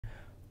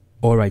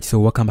Alright, so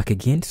welcome back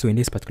again. So in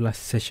this particular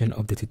session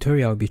of the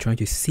tutorial, I'll be trying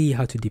to see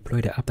how to deploy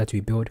the app that we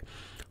build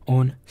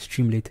on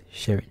Streamlit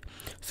Sharing.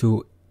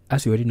 So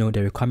as you already know,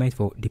 the requirement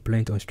for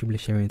deploying on Streamlit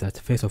Sharing is that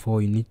first of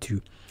all, you need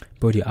to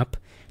build your app,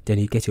 then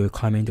you get your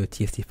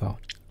requirement.txt file.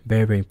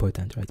 Very, very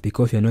important, right?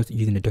 Because you're not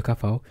using the Docker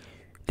file,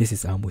 this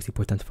is our most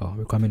important file,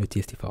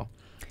 requirement.txt file.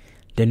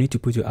 Then you need to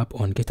put your app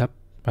on GitHub,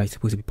 right? It's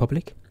supposed to be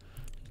public.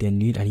 Then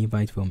you need an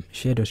invite from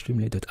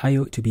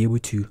share.streamlit.io to be able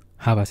to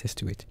have access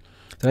to it.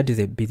 So that is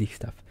the basic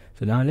stuff.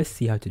 So now let's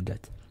see how to do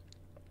that.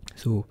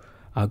 So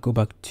I'll go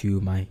back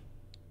to my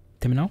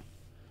terminal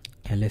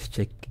and let's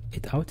check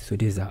it out. So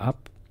this is our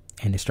app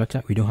and the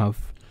structure. We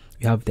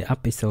have the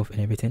app itself and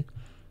everything.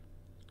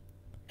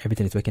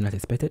 Everything is working as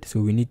expected.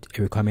 So we need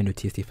a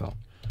requirement.txt file.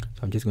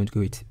 So I'm just going to go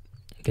with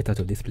get out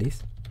of this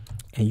place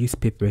and use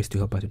Pipreqs to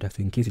help us with that.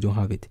 So in case you don't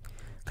have it,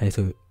 can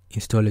also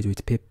install it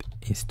with pip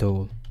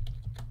install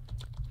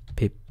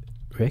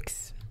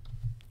Pipreqs.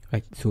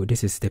 Right. So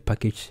this is the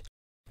package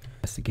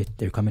to get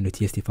the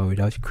requirement.txt file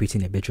without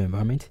creating a virtual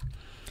environment.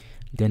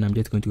 Then I'm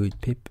just going to go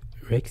with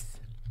Pipreqs.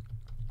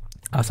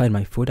 Outside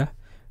my folder,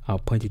 I'll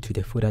point it to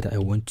the folder that I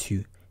want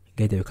to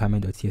get the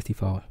requirement.txt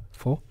file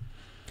for.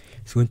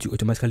 It's going to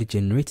automatically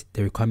generate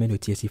the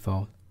requirement.txt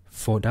file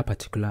for that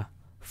particular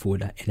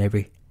folder in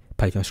every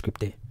Python script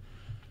there.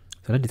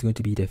 So that is going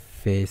to be the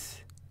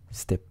first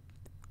step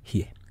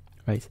here,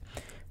 right?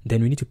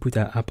 Then we need to put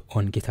our app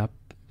on GitHub,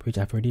 which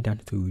I've already done,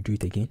 so we'll do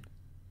it again.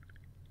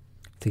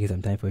 Take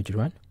some time for it to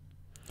run.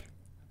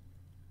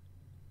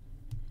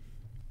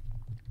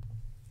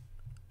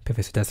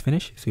 Perfect, so that's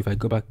finished. So if I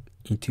go back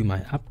into my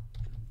app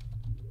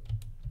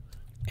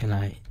and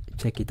I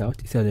check it out,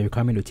 it says the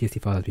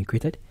requirement.txt file has been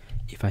created.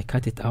 If I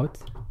cut it out,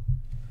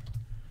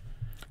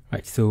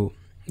 right, so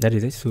that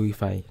is it. So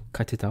if I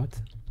cut it out,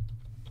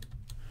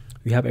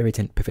 we have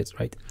everything perfect,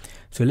 right?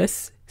 So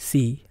let's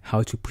see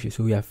how to push it.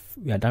 So we have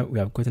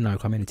gotten our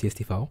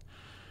requirement.txt file.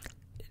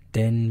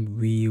 Then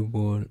we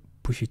will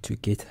push it to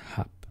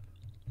GitHub.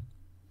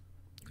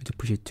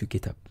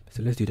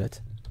 So let's do that.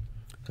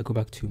 I'll go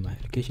back to my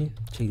application,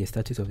 check the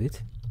status of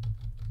it.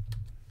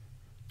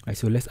 Right,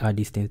 so let's add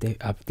these things there.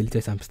 I've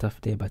deleted some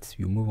stuff there, but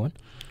we'll move on.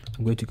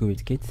 I'm going to go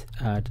with git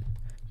add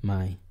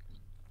my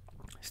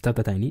stuff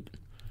that I need.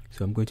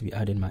 So I'm going to be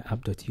adding my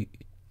app.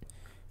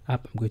 I'm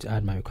going to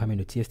add my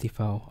requirement.txt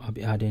file. I'll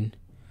be adding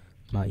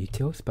my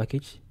utils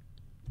package.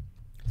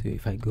 So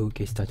if I go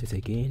get status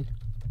again,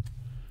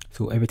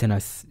 so everything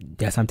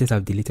there are some things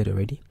I've deleted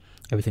already.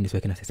 Everything is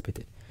working as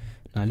expected.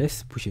 Now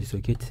let's push it. So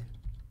git.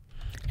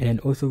 And then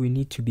also we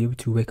need to be able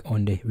to work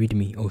on the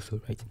readme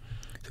also, right?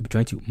 So we're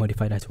trying to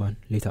modify that one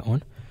later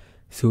on.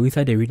 So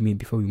inside the readme,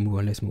 before we move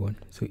on, let's move on.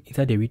 So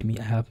inside the readme,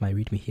 I have my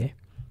readme here.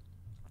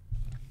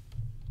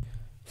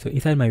 So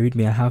inside my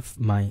readme, I have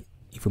my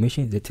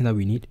information, the thing that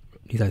we need.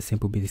 These are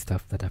simple basic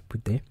stuff that I've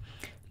put there.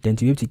 Then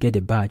to be able to get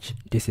the badge,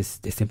 this is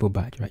the simple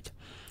badge, right?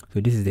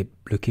 So this is the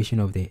location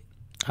of the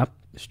app,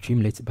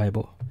 Streamlit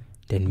Bible,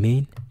 then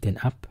main, then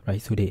app,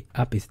 right? So the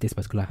app is this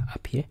particular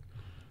app here,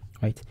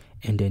 right?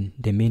 And then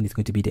the main is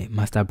going to be the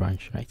master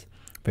branch, right?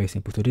 Very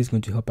simple. So this is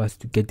going to help us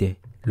to get the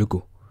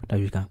logo that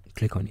we can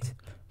click on it.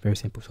 Very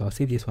simple. So I'll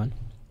save this one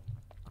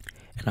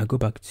and I'll go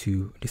back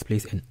to this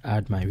place and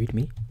add my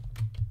readme.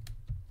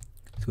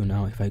 So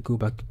now if I go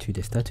back to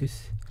the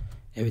status,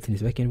 everything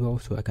is working well.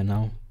 So I can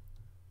now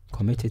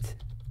commit it.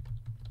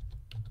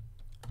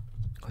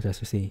 Because as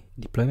we say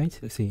deployment,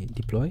 let's say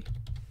deploy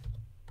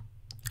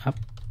app,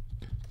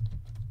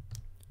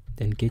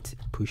 then git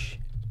push.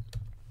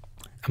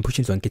 I'm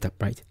pushing it on GitHub,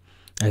 right?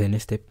 As the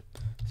next step.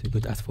 So I'm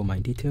going to ask for my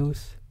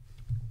details.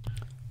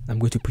 I'm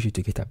going to push it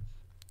to GitHub.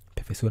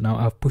 Perfect. So now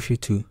I've pushed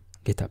it to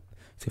GitHub.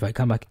 So if I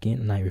come back again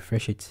and I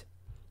refresh it,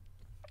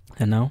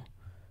 and now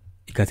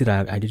you can see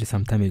that I did it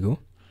some time ago.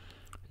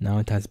 Now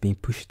it has been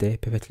pushed there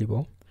perfectly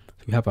well.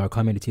 So we have our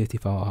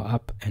requirement.txt file, our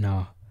app, and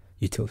our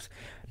utils.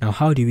 Now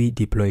how do we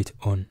deploy it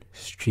on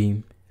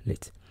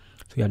Streamlit?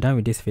 So we are done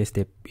with this first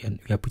step and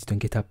we have put it on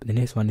GitHub. The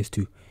next one is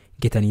to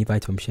get an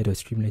invite from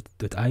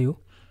share.streamlit.io,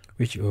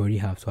 which you already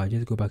have. So I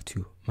just go back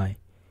to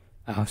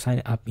I'll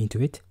sign up into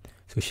it.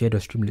 So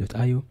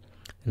share.streamlit.io,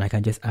 and I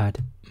can just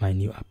add my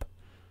new app.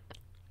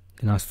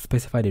 Then I'll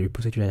specify the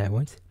repository that I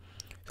want.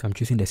 So I'm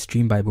choosing the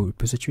Stream Bible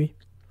repository.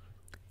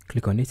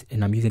 Click on it,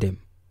 and I'm using the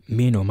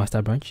main or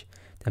master branch.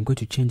 I'm going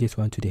to change this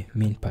one to the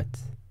main part.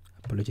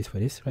 Apologies for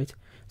this, right?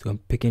 So I'm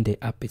picking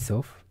the app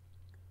itself.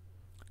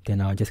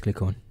 Then I'll just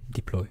click on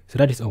deploy. So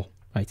that is all,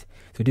 right?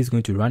 So this is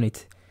going to run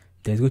it.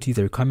 Then it's going to use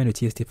the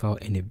requirement.txt file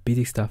and the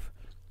basic stuff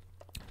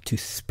to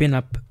spin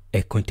up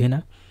a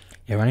container,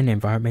 a running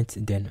environment.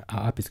 Then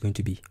our app is going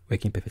to be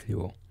working perfectly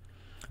well.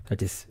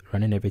 That is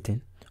running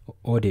everything.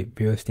 All the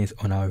various things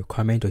on our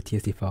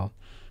requirement.txt file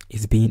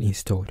is being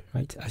installed,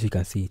 right? As you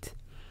can see it.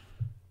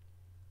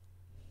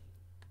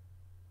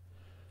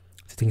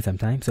 It's taking some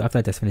time. So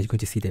after that's finished, you're going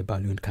to see the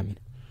balloon coming.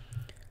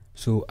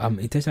 So I'm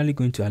intentionally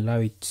going to allow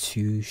it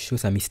to show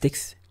some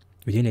mistakes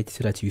within it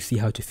so that you see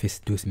how to fix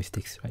those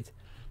mistakes, right?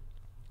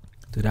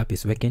 So the app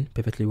is working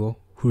perfectly well.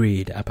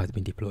 Hooray, the app has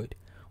been deployed.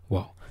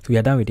 Wow. So we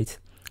are done with it.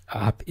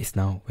 our app is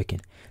now working.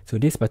 So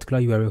this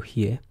particular URL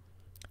here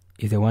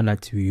is the one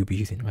that we will be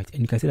using, right?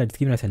 And you can see that it's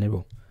giving us an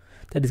error.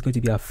 That is going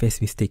to be our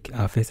first mistake,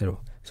 our first error.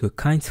 So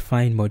can't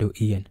find model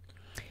EN.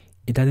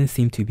 It doesn't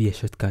seem to be a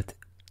shortcut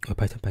or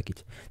Python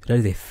package. So that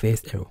is the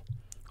first error,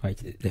 right?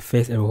 The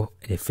first error,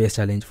 the first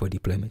challenge for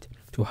deployment.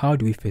 So how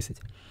do we fix it?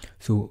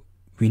 So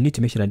we need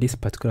to make sure that this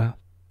particular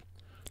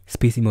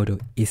Spacy model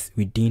is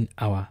within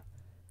our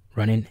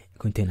running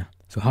container.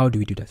 So how do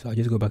we do that? So I'll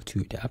just go back to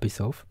the app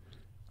itself.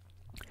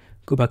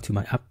 Go back to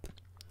my app.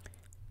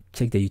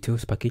 Check the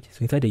utils package.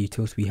 So inside the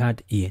utils, we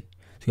had EN.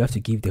 So you have to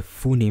give the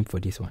full name for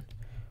this one,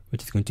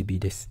 which is going to be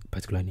this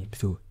particular name.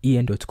 So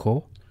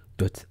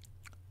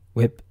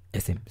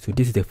en.core.websm. So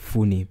this is the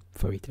full name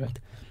for it, right?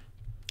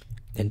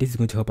 And this is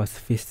going to help us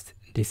fix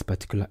this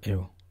particular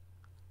error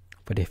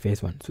for the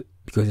first one. So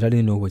because it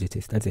doesn't know what it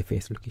is, that's the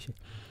first location.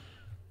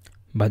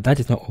 But that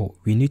is not all.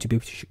 We need to be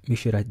able to make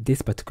sure that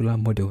this particular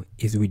model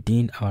is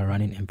within our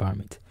running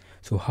environment.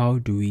 So how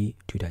do we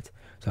do that?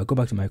 So I'll go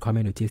back to my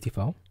requirement.txt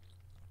file.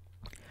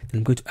 Then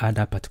I'm going to add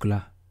that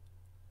particular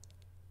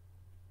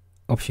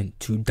option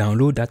to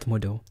download that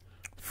model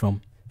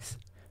from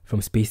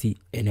Spacy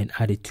and then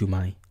add it to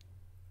my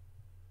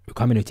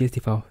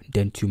requirement.txt file,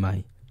 then to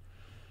my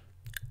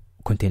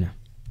container.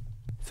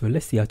 So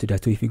let's see how to do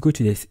that. So if you go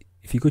to this,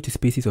 if you go to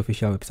Spacy's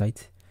official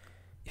website,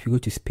 if you go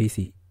to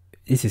Spacy,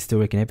 this is still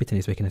working. Everything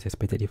is working as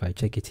expected. If I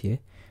check it here,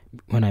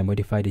 when I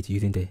modified it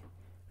using the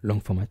long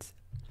format,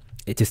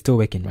 it is still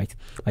working, right?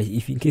 But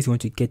if in case you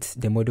want to get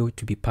the model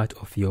to be part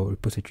of your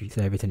repository,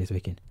 so everything is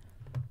working.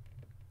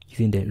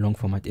 Using the long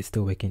format, it's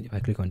still working. If I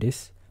click on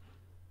this,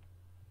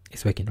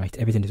 it's working, right?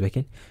 Everything is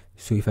working.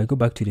 So if I go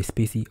back to the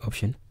Spacy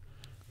option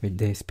with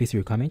the Spacy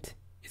requirement,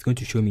 it's going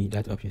to show me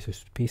that option. So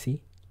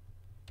Spacy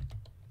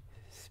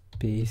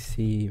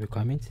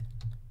requirement.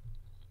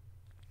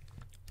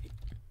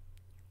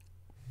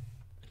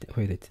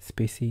 Where is it?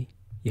 Spacy,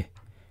 yeah,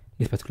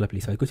 this particular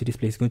place. So I go to this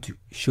place, it's going to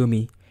show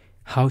me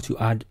how to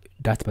add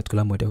that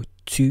particular model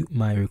to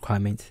my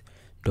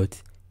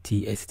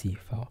requirements.txt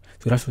file.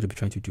 So that's what we'll be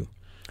trying to do.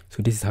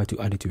 So this is how to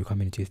add it to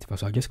requirement.txt file.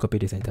 So I'll just copy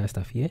this entire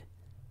stuff here.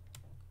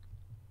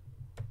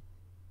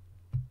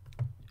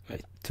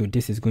 Right. So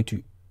this is going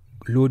to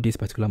load this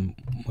particular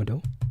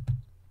model.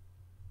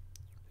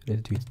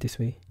 Let's do it this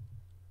way.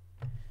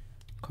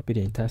 Copy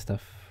the entire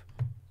stuff.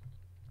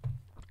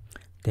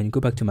 Then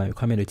go back to my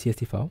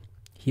requirement.txt file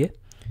here.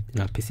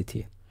 Then I'll paste it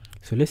here.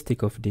 So let's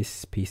take off this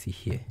Spacy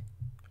here,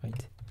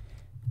 right?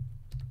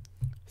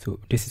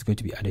 So this is going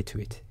to be added to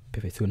it.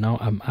 Perfect. So now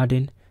I'm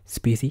adding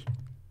Spacy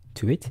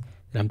to it.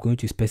 And I'm going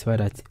to specify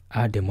that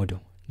add the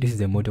model. This is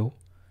the model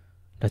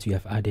that we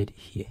have added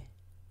here.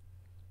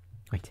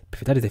 Right.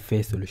 Perfect. That is the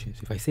first solution.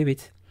 So if I save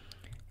it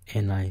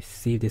and I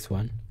save this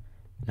one,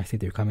 and I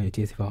save the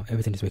requirement.txt file,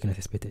 everything is working as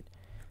expected.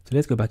 So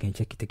let's go back and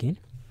check it again.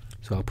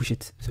 So I'll push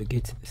it. So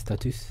get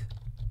status.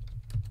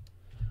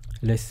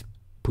 Let's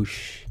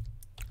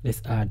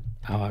add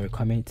our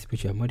requirements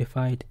which we have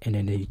modified, and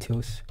then the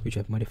utils which we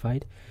have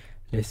modified.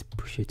 Let's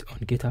push it on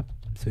GitHub.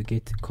 So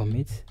get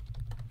commit.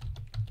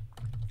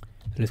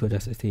 Let's go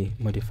just say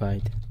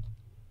modified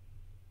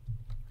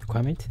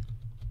requirement.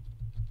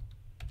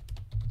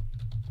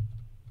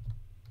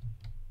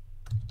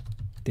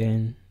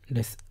 Then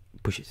let's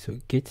push it. So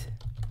git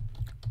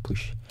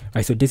push.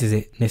 Right, so this is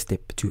the next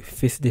step to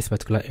fix this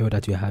particular error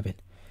that we are having.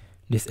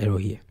 This error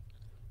here.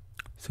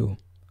 So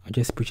I'll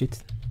just push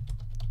it.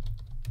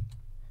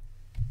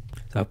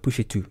 So I'll push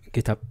it to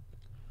GitHub.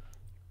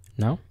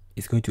 Now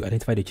it's going to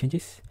identify the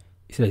changes.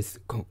 So it's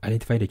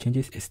identify the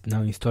changes. It's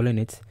now installing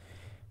it.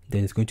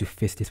 Then it's going to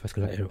fix this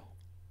particular error.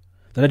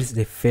 So that is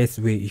the first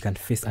way you can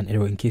fix an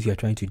error in case you are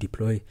trying to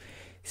deploy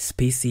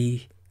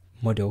Spacy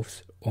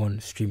models on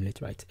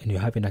Streamlit, right? And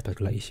you're having that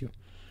particular issue.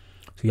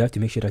 So you have to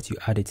make sure that you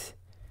add it.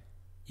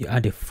 You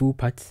add the full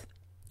part.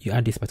 You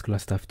add this particular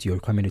stuff to your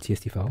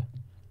requirement.txt file,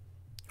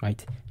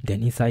 right?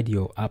 Then inside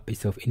your app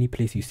itself, any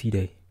place you see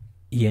the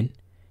EN,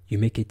 you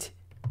make it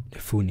the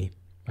full name,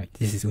 right?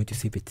 This is going to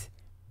save it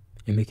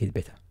and make it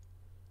better.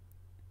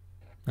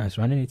 Now it's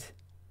running it,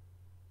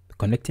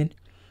 connecting.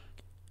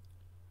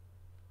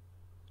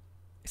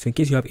 So in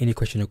case you have any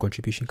question or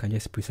contribution, you can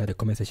just put in the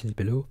comment section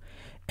below,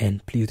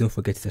 and please don't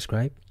forget to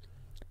subscribe.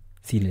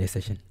 See you in the next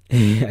session.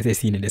 I say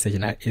see you in the next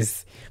session.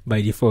 It's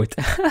by default.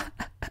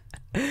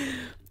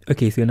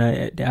 Okay, so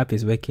now the app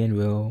is working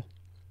well.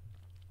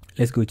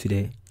 Let's go to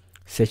the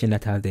section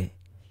that has the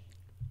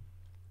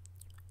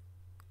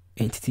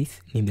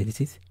entities, named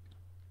entities.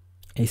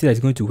 And you see that it's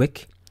going to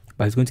work,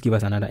 but it's going to give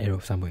us another error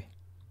somewhere.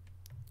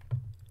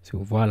 So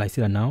voila, I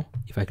see that now.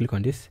 If I click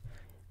on this,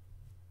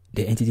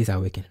 the entities are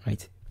working,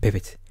 right?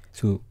 Perfect.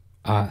 So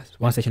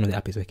one section of the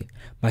app is working.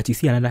 But you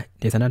see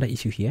there's another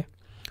issue here.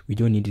 We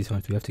don't need this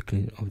one, so we have to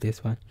clean off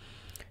this one.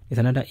 There's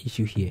another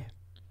issue here.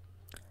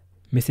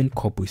 Missing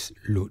corpus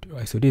load,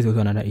 right? So there's also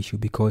another issue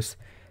because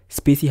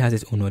Spacy has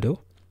its own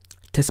model.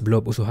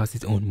 TextBlob also has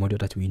its own model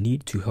that we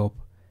need to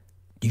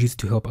use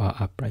to help our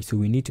app, right? So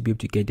we need to be able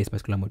to get this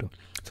particular model.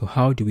 So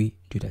how do we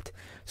do that?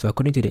 So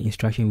according to the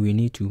instruction, we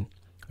need to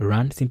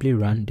simply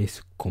run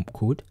this comp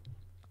code,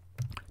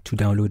 to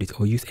download it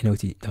or use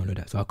NLT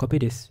downloader. So I'll copy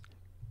this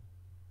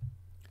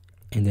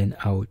and then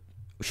I'll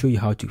show you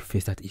how to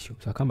fix that issue.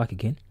 So I'll come back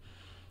again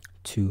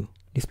to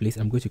this place.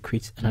 I'm going to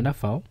create another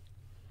file,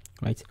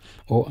 right?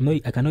 Or I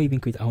will not even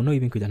create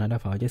another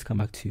file. I'll just come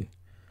back to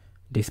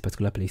this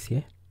particular place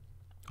here,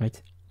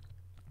 right?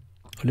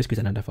 Or let's create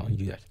another file and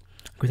do that.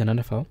 Create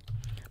another file.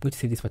 I'm going to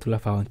save this particular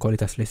file and call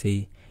it as, let's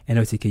say,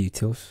 NLTK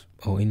utils,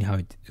 or anyhow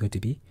it's going to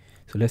be.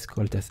 So let's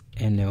call it as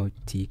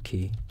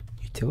NLTK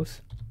utils.py,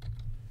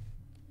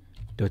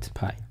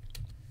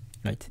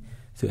 right?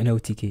 So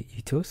NLTK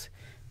utils.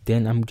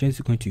 Then I'm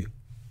just going to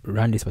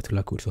run this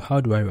particular code. So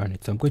how do I run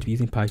it? So I'm going to be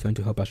using Python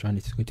to help us run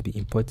it. It's going to be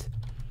import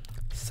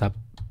sub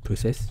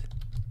process.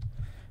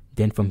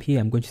 Then from here,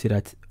 I'm going to say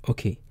that,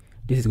 okay,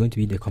 this is going to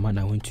be the command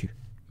I want to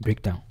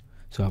break down.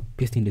 So I'll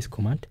paste in this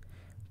command,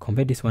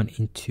 convert this one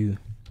into,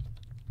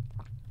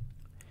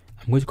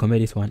 I'm going to convert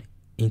this one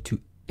into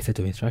a set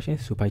of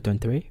instructions. So Python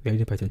 3, we are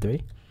using Python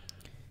 3.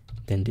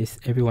 Then this,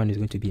 everyone is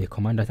going to be a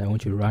command that I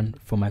want to run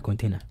for my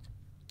container.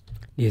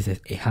 This is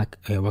a hack,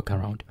 a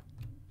workaround.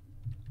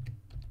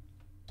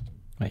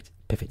 Right,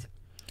 perfect.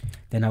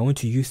 Then I want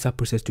to use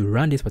subprocess to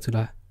run this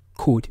particular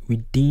code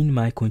within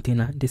my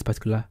container, this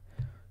particular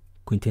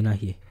container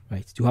here,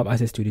 right? To have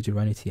access to it, to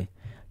run it here.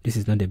 This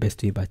is not the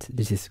best way, but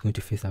this is going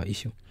to fix our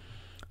issue.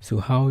 So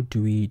how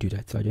do we do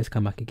that? So I'll just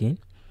come back again.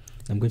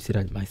 I'm going to say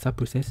that my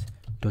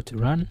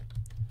subprocess.run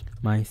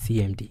my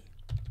CMD.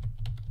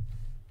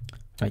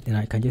 Right, and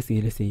I can just say,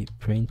 let's say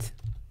print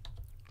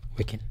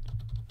working,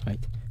 right?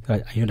 So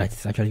I know that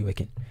it's actually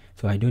working.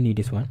 So I don't need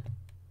this one.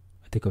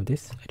 I take off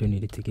this. I don't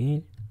need it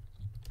again.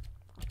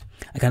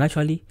 I can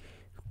actually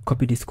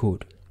copy this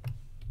code,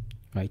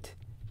 right,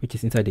 which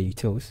is inside the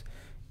utils,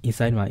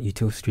 inside my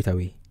utils straight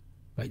away,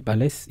 right? But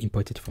let's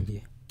import it from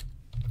here.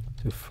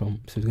 So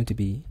it's going to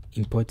be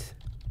import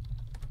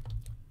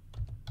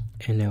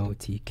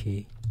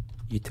NLTK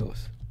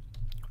utils.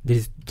 This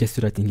is just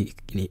so that in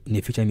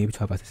the future I'm able to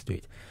have access to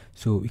it.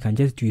 So we can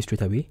just do it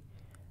straight away.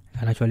 I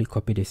can actually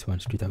copy this one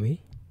straight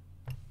away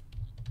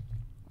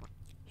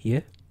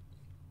here,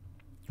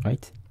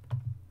 right?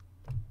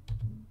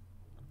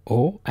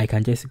 Or I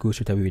can just go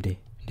straight away with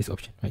this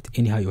option, right?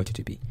 Anyhow you want it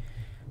to be.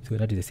 So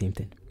that is the same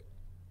thing.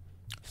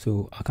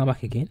 So I'll come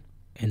back again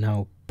and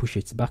now push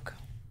it back.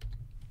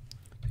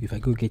 If I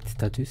go get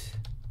status,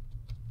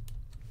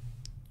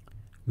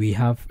 we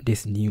have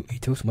this new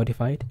utils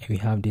modified and we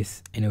have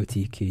this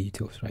NLTK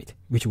utils, right,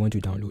 which we want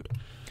to download.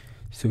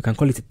 So we can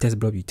call it a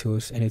TextBlob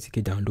utils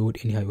NLTK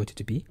download, anyhow you want it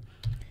to be.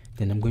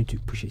 Then I'm going to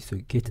push it. So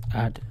git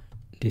add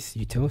this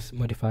utils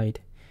modified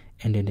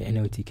and then the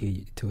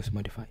NLTK utils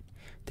modified.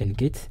 Then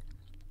git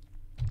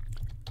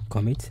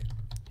commit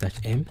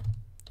 -m,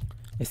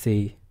 let's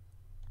say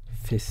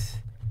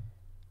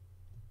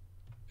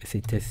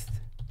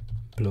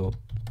TextBlob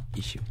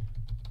issue,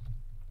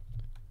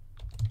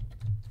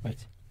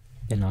 right?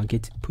 Then I'll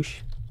git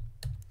push.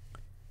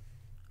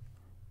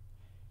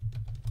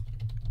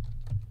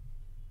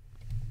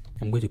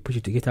 I'm going to push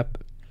it to GitHub.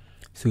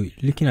 So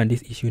looking at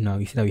this issue now,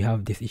 you see that we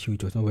have this issue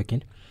which was not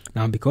working.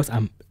 Now because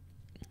I'm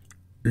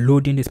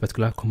loading this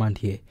particular command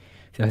here,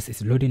 so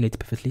it's loading it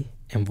perfectly,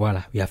 and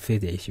voila, we have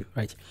fixed the issue,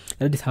 right?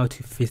 That is how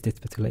to fix this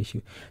particular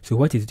issue. So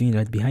what it's doing,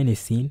 that behind the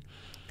scene,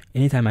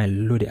 anytime I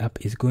load the app,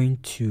 it's going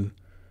to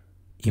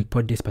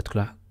import this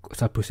particular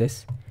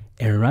subprocess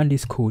and run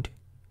this code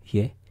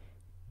here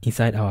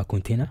inside our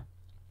container.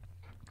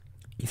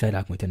 You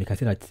can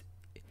see that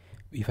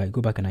if I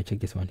go back and I check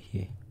this one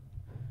here,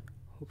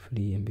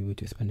 hopefully I'm able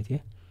to expand it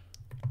here.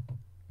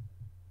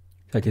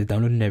 So it's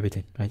downloading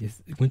everything, right?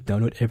 It's going to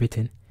download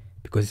everything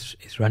because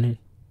it's running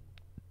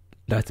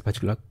that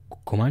particular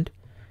command.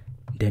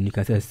 Then you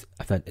can see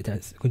after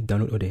it's going to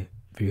download all the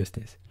various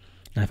things.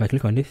 Now if I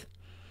click on this,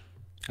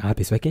 our app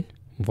is working.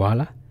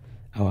 Voila,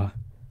 our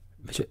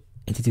virtual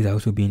entities are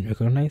also being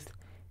recognized.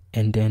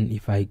 And then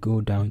if I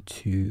go down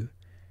to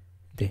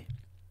the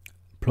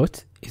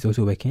plot, it's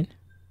also working.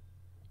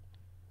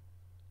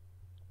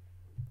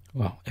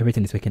 Wow,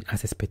 everything is working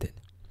as expected.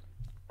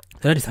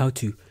 So that is how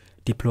to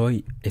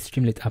deploy a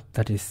Streamlit app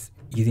that is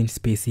using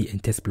Spacy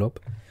and TextBlob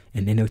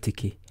and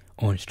NLTK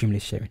on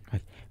Streamlit Sharing,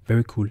 right?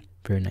 Very cool,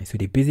 very nice. So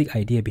the basic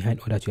idea behind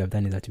all that we have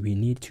done is that we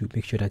need to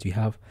make sure that we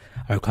have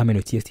a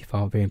requirement.txt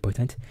file, very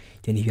important.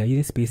 Then if you are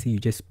using Spacy, you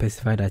just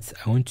specify that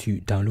I want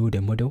to download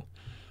the model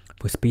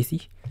for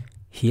Spacy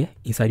here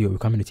inside your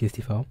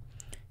requirement.txt file.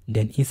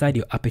 Then inside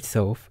your app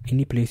itself,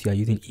 any place you are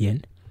using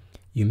en,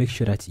 you make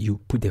sure that you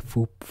put the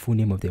full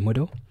name of the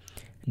model.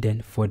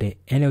 Then for the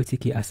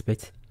NLTK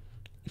aspect,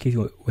 in case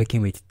you're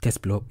working with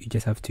TextBlob, you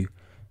just have to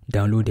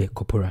download the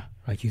Corpora,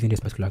 right, using this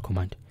particular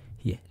command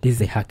here. This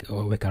is a hack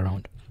or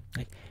workaround,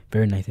 right?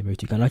 Very nice and very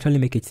cheap. You can actually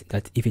make it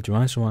that if it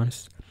runs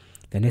once,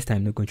 the next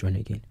time not going to run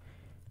again.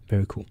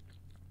 Very cool.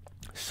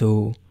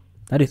 So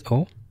that is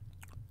all.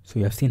 So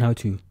you have seen how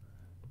to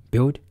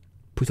build,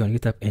 put it on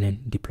GitHub, and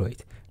then deploy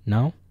it.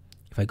 Now,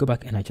 if I go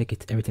back and I check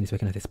it, everything is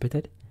working as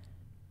expected.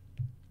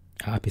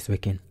 Our app is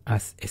working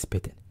as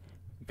expected.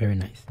 Very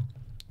nice.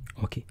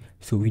 Okay,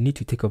 so we need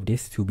to take off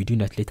this, so we'll be doing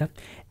that later.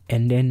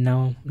 And then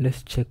now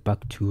let's check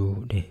back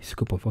to the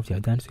scope of what we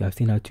have done. So we have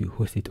seen how to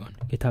host it on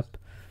GitHub.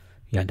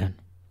 We are done.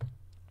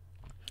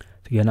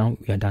 So we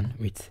are done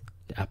with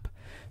the app.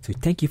 So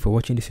thank you for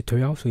watching this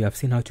tutorial. So you have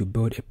seen how to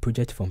build a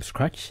project from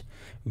scratch.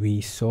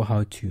 We saw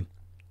how to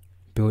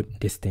build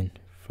this thing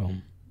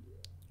from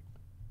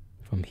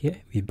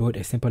here. We built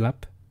a simple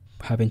app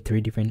having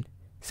 3 different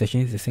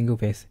sessions: a single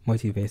verse,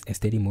 multiverse, and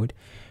steady mode.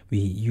 We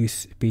use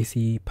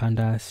Spacy,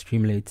 Panda,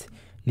 Streamlit,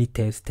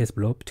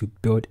 TextBlob to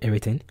build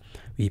everything.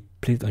 We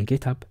placed it on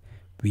GitHub.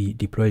 We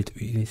deployed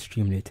it using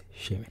Streamlit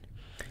Sharing.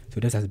 So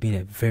this has been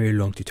a very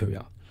long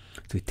tutorial.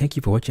 So thank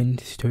you for watching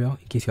this tutorial.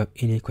 In case you have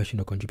any question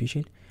or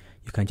contribution,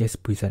 you can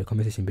just put it in the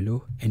comment section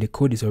below, and the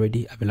code is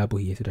already available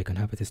here so that I can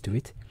have access to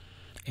it.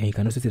 And you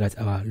can also see that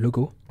our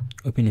logo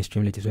open in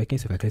Streamlit is working.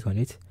 So if I click on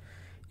it,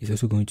 it's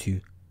also going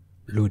to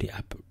load the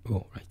app.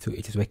 Oh, right, so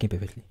it is working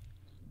perfectly,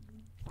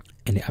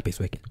 and the app is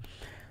working.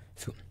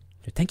 So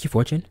thank you for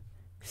watching.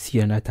 See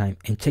you another time,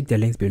 and check the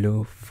links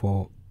below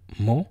for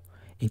more.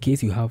 In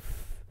case you have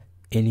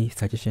any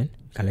suggestion,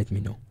 you can let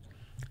me know.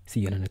 See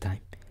you another time.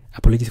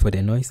 Apologies for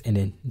the noise and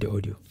then the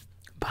audio.